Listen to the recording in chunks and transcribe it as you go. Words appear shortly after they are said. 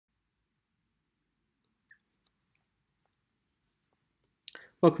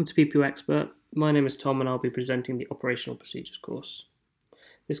Welcome to PPL Expert. My name is Tom and I'll be presenting the Operational Procedures course.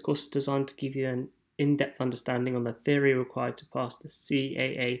 This course is designed to give you an in-depth understanding on the theory required to pass the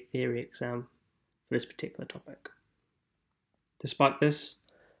CAA theory exam for this particular topic. Despite this,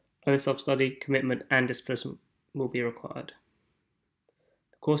 only self-study, commitment and discipline will be required.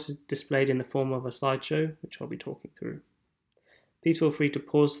 The course is displayed in the form of a slideshow, which I'll be talking through. Please feel free to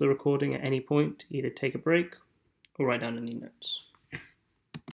pause the recording at any point, either take a break or write down any notes.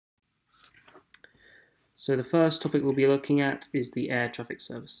 So the first topic we'll be looking at is the air traffic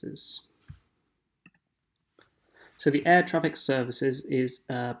services. So the air traffic services is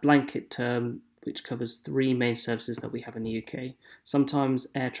a blanket term which covers three main services that we have in the UK. Sometimes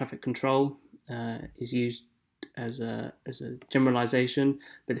air traffic control is used as a generalisation,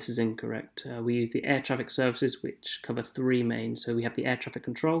 but this is incorrect. We use the air traffic services which cover three main. So we have the air traffic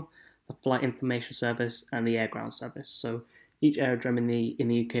control, the flight information service and the air ground service. So each aerodrome in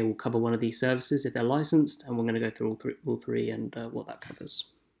the UK will cover one of these services if they're licensed, and we're going to go through all three and what that covers.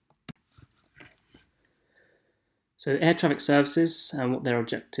 So air traffic services and what their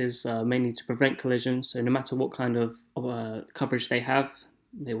objectives are mainly to prevent collisions. So no matter what kind of coverage they have,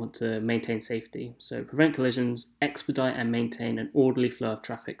 they want to maintain safety. So prevent collisions, expedite and maintain an orderly flow of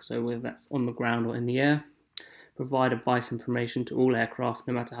traffic. So whether that's on the ground or in the air, provide advice information to all aircraft,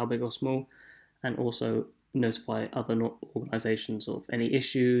 no matter how big or small, and also notify other organisations of any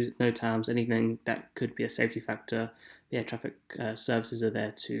issues, NOTAMs, anything that could be a safety factor. The air traffic services are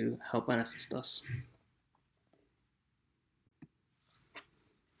there to help and assist us.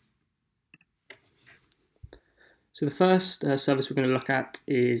 So the first service we're going to look at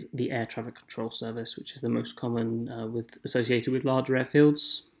is the air traffic control service, which is the most common associated with larger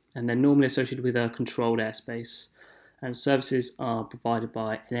airfields, and they're normally associated with a controlled airspace. And services are provided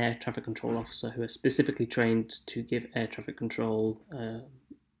by an air traffic control officer who are specifically trained to give air traffic control and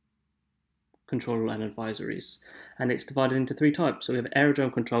advisories. And it's divided into three types. So we have an aerodrome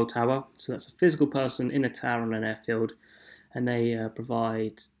control tower. So that's a physical person in a tower on an airfield, and they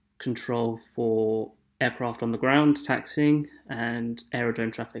provide control for aircraft on the ground, taxiing, and aerodrome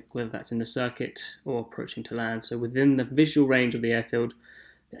traffic, whether that's in the circuit or approaching to land. So within the visual range of the airfield,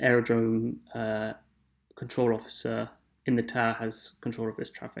 the aerodrome control officer in the tower has control of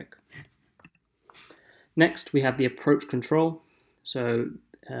this traffic. Next, we have the approach control. So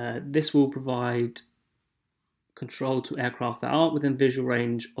this will provide control to aircraft that aren't within visual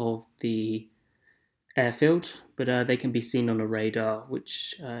range of the airfield, but they can be seen on a radar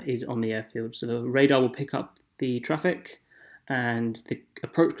which is on the airfield. So the radar will pick up the traffic and the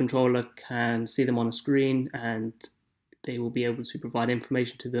approach controller can see them on a screen, and they will be able to provide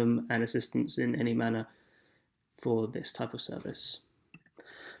information to them and assistance in any manner for this type of service.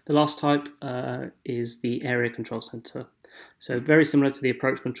 The last type is the area control center. So very similar to the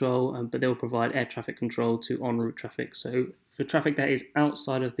approach control, but they will provide air traffic control to en route traffic. So for traffic that is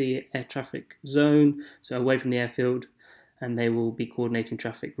outside of the air traffic zone, so away from the airfield, and they will be coordinating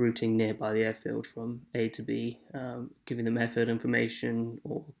traffic routing nearby the airfield from A to B, giving them airfield information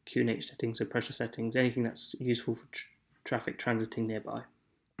or QNH settings, so pressure settings, anything that's useful for traffic transiting nearby.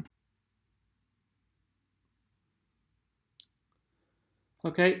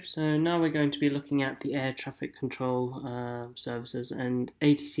 Okay, so now we're going to be looking at the air traffic control services and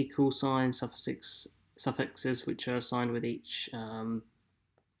ATC call sign suffixes which are assigned with each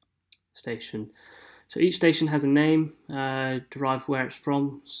station. So each station has a name derived where it's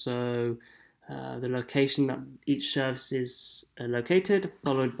from, so the location that each service is located,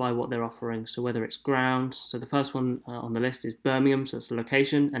 followed by what they're offering. So whether it's ground, so the first one on the list is Birmingham, so that's the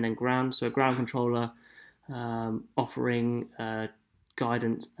location, and then ground, so a ground controller offering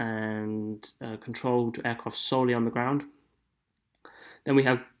guidance and control to aircraft solely on the ground. Then we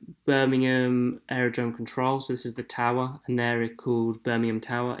have Birmingham Aerodrome Control, so this is the tower, and they're called Birmingham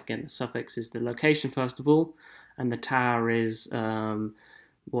Tower. Again, the suffix is the location first of all, and the tower is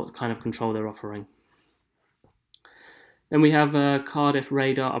what kind of control they're offering. Then we have Cardiff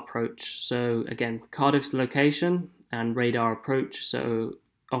Radar Approach. So again, Cardiff's location and radar approach, so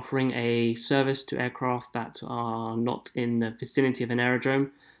offering a service to aircraft that are not in the vicinity of an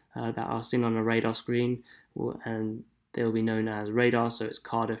aerodrome that are seen on a radar screen, and they'll be known as radar, so it's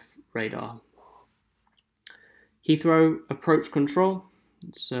Cardiff Radar. Heathrow Approach Control,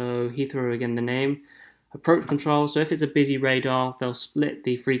 so Heathrow, again the name. Approach control, so if it's a busy radar, they'll split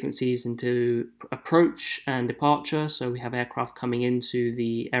the frequencies into approach and departure, so we have aircraft coming into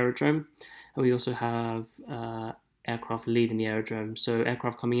the aerodrome, and we also have aircraft leaving the aerodrome. So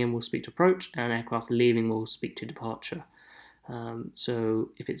aircraft coming in will speak to approach, and aircraft leaving will speak to departure. So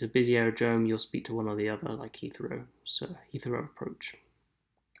if it's a busy aerodrome, you'll speak to one or the other, like Heathrow. So Heathrow approach.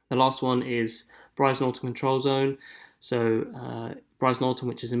 The last one is Brize Norton Control Zone. So Brize Norton,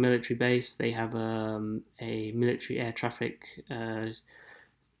 which is a military base, they have a military air traffic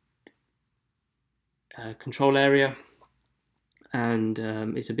control area, and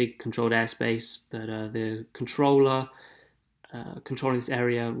it's a big controlled airspace, but the controller controlling this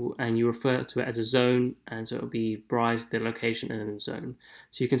area, and you refer to it as a zone, and so it'll be Brize, the location, and then the zone.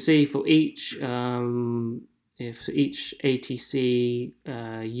 So you can see for each ATC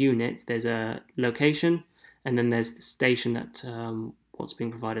unit, there's a location, and then there's the station that what's being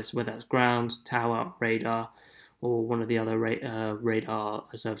provided, so whether it's ground, tower, radar, or one of the other radar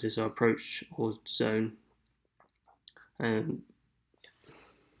services, or approach or zone.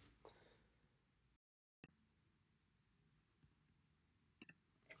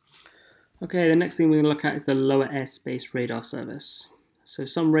 Okay, the next thing we're going to look at is the lower airspace radar service. So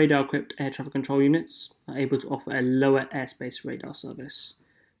some radar-equipped air traffic control units are able to offer a lower airspace radar service.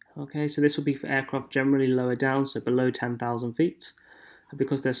 Okay, so this will be for aircraft generally lower down, so below 10,000 feet.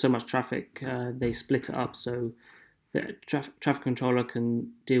 Because there's so much traffic, they split it up so the traffic controller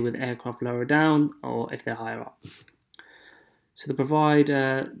can deal with aircraft lower down or if they're higher up. So they provide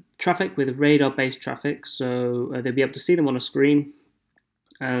traffic with radar-based traffic, so they'll be able to see them on a screen,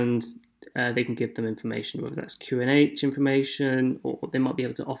 and they can give them information, whether that's QNH information, or they might be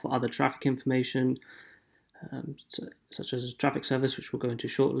able to offer other traffic information, such as a traffic service, which we'll go into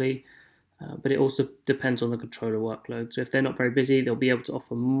shortly. But it also depends on the controller workload. So if they're not very busy, they'll be able to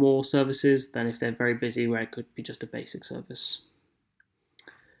offer more services than if they're very busy, where it could be just a basic service.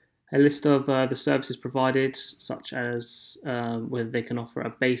 A list of the services provided, such as whether they can offer a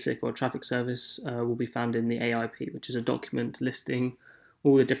basic or a traffic service, will be found in the AIP, which is a document listing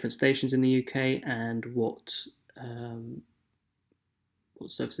all the different stations in the UK and what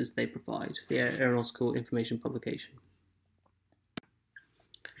services they provide, the Aeronautical Information Publication.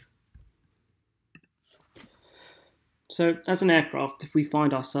 So as an aircraft, if we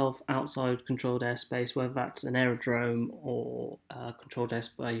find ourselves outside controlled airspace, whether that's an aerodrome or controlled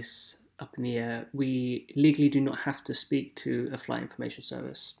airspace up in the air, we legally do not have to speak to a flight information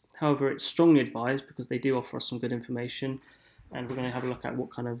service. However, it's strongly advised because they do offer us some good information, and we're going to have a look at what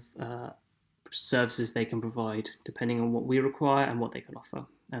kind of services they can provide depending on what we require and what they can offer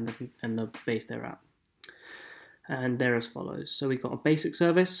and the base they're at. And they're as follows. So we've got a basic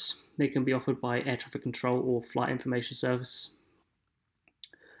service. They can be offered by air traffic control or flight information service.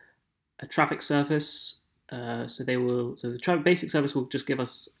 A traffic service. So the basic service will just give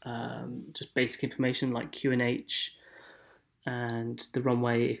us just basic information like QNH and the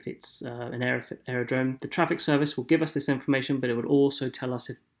runway if it's an aerodrome. The traffic service will give us this information, but it would also tell us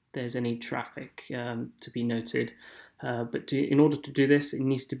if there's any traffic to be noted. In order to do this, it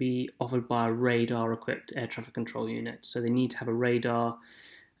needs to be offered by a radar-equipped air traffic control unit. So they need to have a radar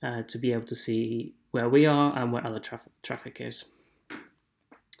to be able to see where we are and where other traffic is.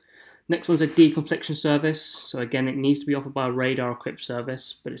 Next one's a deconfliction service. So again, it needs to be offered by a radar-equipped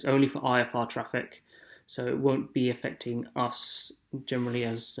service, but it's only for IFR traffic. So it won't be affecting us generally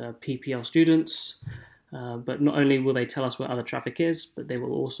as PPL students. But not only will they tell us where other traffic is, but they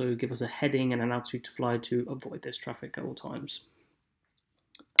will also give us a heading and an altitude to fly to avoid this traffic at all times.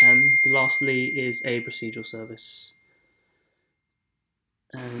 And lastly is a procedural service.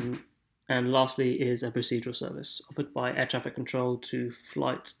 And lastly is a procedural service offered by air traffic control to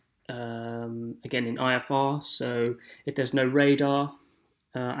flight, again in IFR. So if there's no radar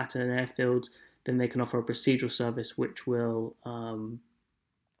at an airfield, then they can offer a procedural service which will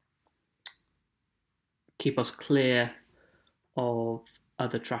keep us clear of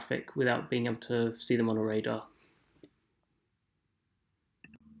other traffic without being able to see them on a radar.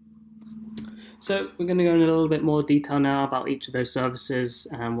 So we're going to go in a little bit more detail now about each of those services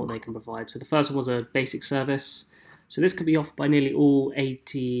and what they can provide. So the first one was a basic service. So this could be offered by nearly all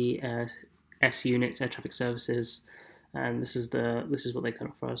ATS units, air traffic services, and this is what they can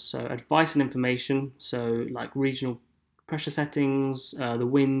offer us. So advice and information, so like regional pressure settings, the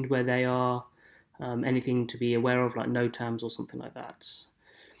wind where they are, anything to be aware of like NOTAMs or something like that.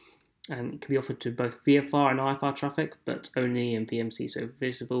 And it can be offered to both VFR and IFR traffic, but only in VMC, so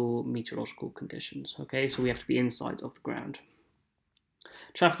visible meteorological conditions. Okay, so we have to be inside of the ground.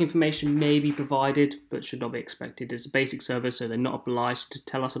 Traffic information may be provided, but should not be expected. It's a basic service, so they're not obliged to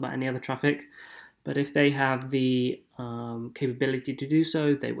tell us about any other traffic. But if they have the capability to do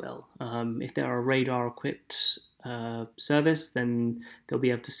so, they will. If they're a radar-equipped service, then they'll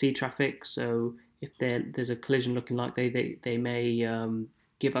be able to see traffic. So if there's a collision looking like they may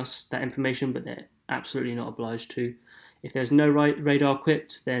give us that information, but they're absolutely not obliged to. If there's no radar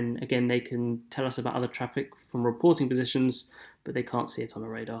equipped, then again they can tell us about other traffic from reporting positions, but they can't see it on a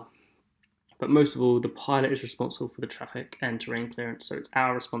radar. But most of all, the pilot is responsible for the traffic and terrain clearance, so it's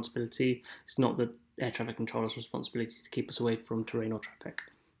our responsibility. It's not the air traffic controller's responsibility to keep us away from terrain or traffic.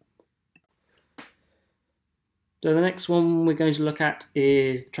 So the next one we're going to look at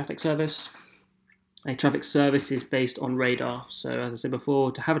is the traffic service. A traffic service is based on radar. So as I said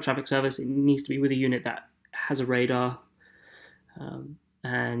before, to have a traffic service, it needs to be with a unit that has a radar,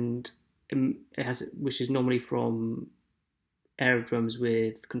 and it has, which is normally from aerodromes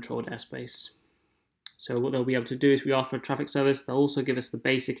with controlled airspace. So what they'll be able to do is we offer a traffic service. They'll also give us the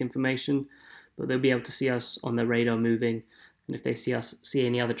basic information, but they'll be able to see us on their radar moving. And if they see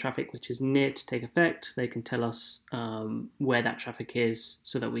any other traffic which is near to take effect, they can tell us where that traffic is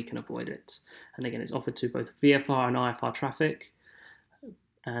so that we can avoid it. And again, it's offered to both VFR and IFR traffic.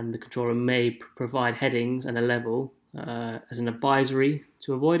 And the controller may provide headings and a level as an advisory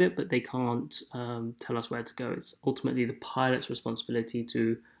to avoid it, but they can't tell us where to go. It's ultimately the pilot's responsibility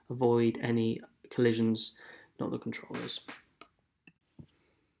to avoid any collisions, not the controllers.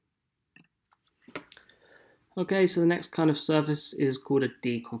 Okay, so the next kind of service is called a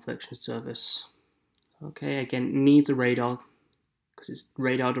deconfliction service. Okay, again, it needs a radar because it's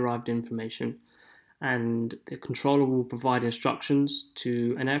radar-derived information, and the controller will provide instructions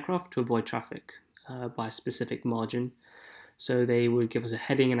to an aircraft to avoid traffic by a specific margin. So they would give us a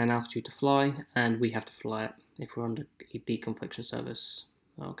heading and an altitude to fly, and we have to fly it if we're under a deconfliction service.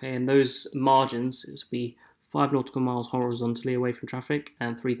 Okay, and those margins is be 5 nautical miles horizontally away from traffic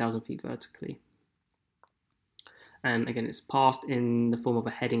and 3,000 feet vertically. And again, it's passed in the form of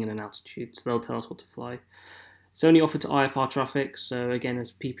a heading and an altitude, so they'll tell us what to fly. It's only offered to IFR traffic, so again,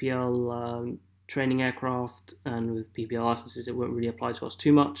 as PPL training aircraft, and with PPL licenses, it won't really apply to us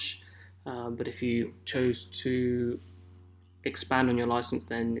too much. But if you chose to expand on your license,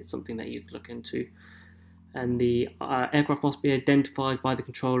 then it's something that you could look into. And the aircraft must be identified by the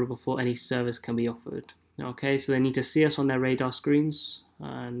controller before any service can be offered. Okay, so they need to see us on their radar screens,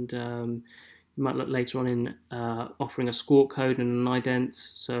 and you might look later on in offering a score code and an ident.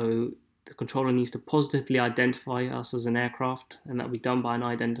 So the controller needs to positively identify us as an aircraft, and that will be done by an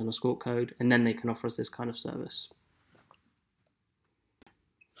ident and a score code, and then they can offer us this kind of service.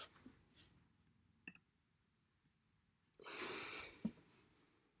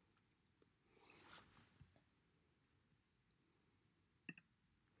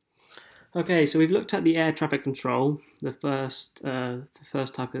 Okay, so we've looked at the air traffic control, the first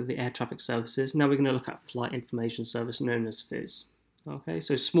type of the air traffic services. Now we're going to look at flight information service, known as FIS. Okay,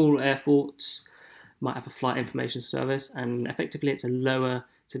 so small airports might have a flight information service, and effectively it's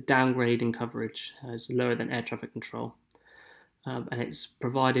a downgrade in coverage. It's lower than air traffic control, and it's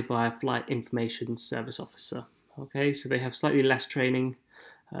provided by a flight information service officer. Okay, so they have slightly less training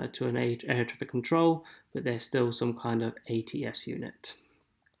to an air traffic control, but they're still some kind of ATS unit.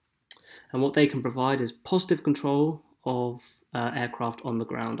 And what they can provide is positive control of aircraft on the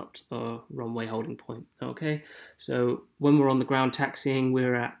ground up to the runway holding point. Okay, so when we're on the ground taxiing, we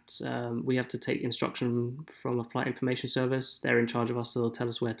have to take instruction from a flight information service. They're in charge of us, so they'll tell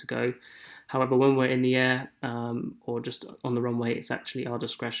us where to go. However, when we're in the air or just on the runway, it's actually our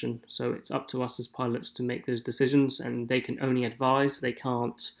discretion. So it's up to us as pilots to make those decisions, and they can only advise. They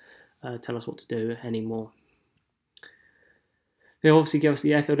can't tell us what to do anymore. They obviously give us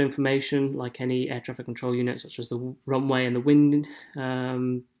the airfield information, like any air traffic control unit, such as the runway and the wind,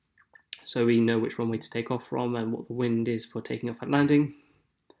 so we know which runway to take off from and what the wind is for taking off and landing.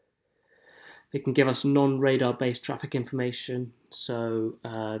 They can give us non-radar based traffic information, so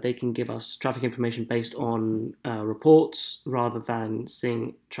they can give us traffic information based on reports rather than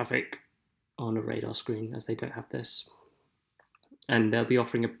seeing traffic on a radar screen, as they don't have this. And they'll be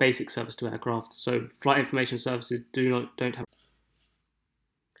offering a basic service to aircraft, so flight information services don't have.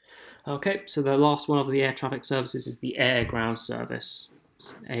 Okay, so the last one of the air traffic services is the air ground service,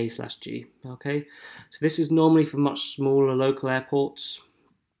 A/G. Okay, so this is normally for much smaller local airports,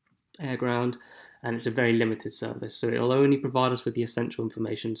 air ground, and it's a very limited service. So it'll only provide us with the essential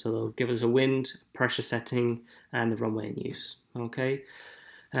information. So they'll give us a wind, pressure setting, and the runway in use. Okay,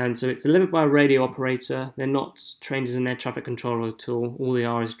 and so it's delivered by a radio operator. They're not trained as an air traffic controller at all. All they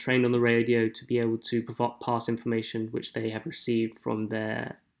are is trained on the radio to be able to pass information which they have received from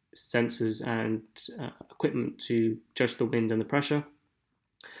their sensors and equipment to judge the wind and the pressure.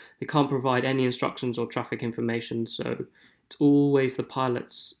 They can't provide any instructions or traffic information, so it's always the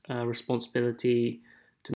pilot's responsibility